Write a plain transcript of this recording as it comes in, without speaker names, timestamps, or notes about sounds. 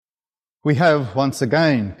We have once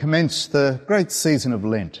again commenced the great season of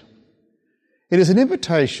Lent. It is an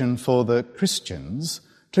invitation for the Christians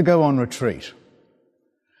to go on retreat.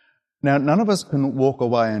 Now, none of us can walk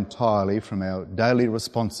away entirely from our daily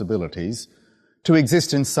responsibilities to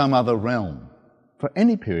exist in some other realm for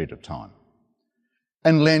any period of time.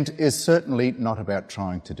 And Lent is certainly not about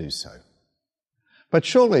trying to do so. But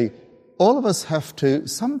surely all of us have to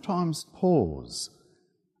sometimes pause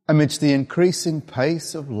amidst the increasing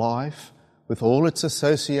pace of life, with all its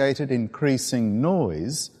associated increasing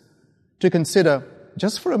noise, to consider,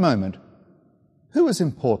 just for a moment, who is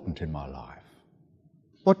important in my life?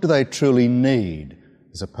 What do they truly need,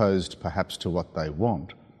 as opposed perhaps to what they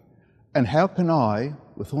want? And how can I,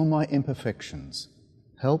 with all my imperfections,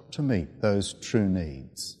 help to meet those true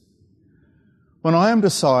needs? When I am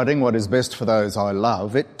deciding what is best for those I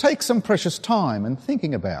love, it takes some precious time and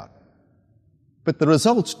thinking about. But the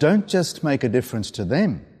results don't just make a difference to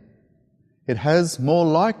them. It has, more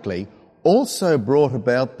likely, also brought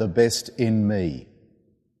about the best in me.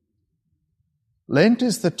 Lent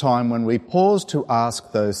is the time when we pause to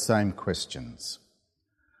ask those same questions.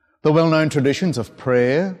 The well-known traditions of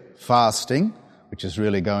prayer, fasting, which is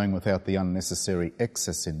really going without the unnecessary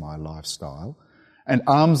excess in my lifestyle, and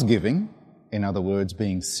almsgiving, in other words,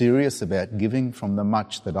 being serious about giving from the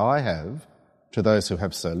much that I have to those who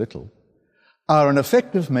have so little, are an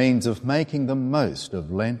effective means of making the most of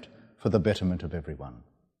Lent for the betterment of everyone.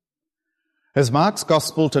 As Mark's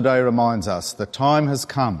Gospel today reminds us, the time has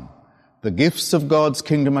come, the gifts of God's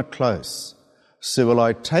kingdom are close, so will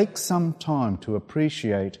I take some time to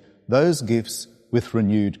appreciate those gifts with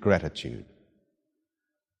renewed gratitude.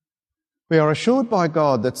 We are assured by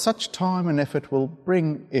God that such time and effort will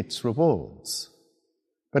bring its rewards.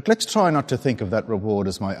 But let's try not to think of that reward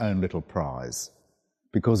as my own little prize,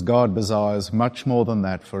 because God desires much more than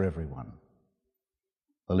that for everyone.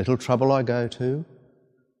 The little trouble I go to,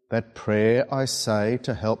 that prayer I say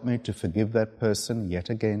to help me to forgive that person yet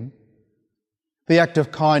again, the act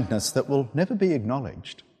of kindness that will never be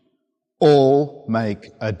acknowledged, all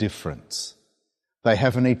make a difference. They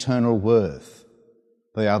have an eternal worth.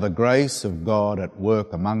 They are the grace of God at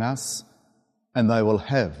work among us, and they will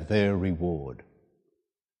have their reward.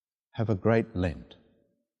 Have a great Lent.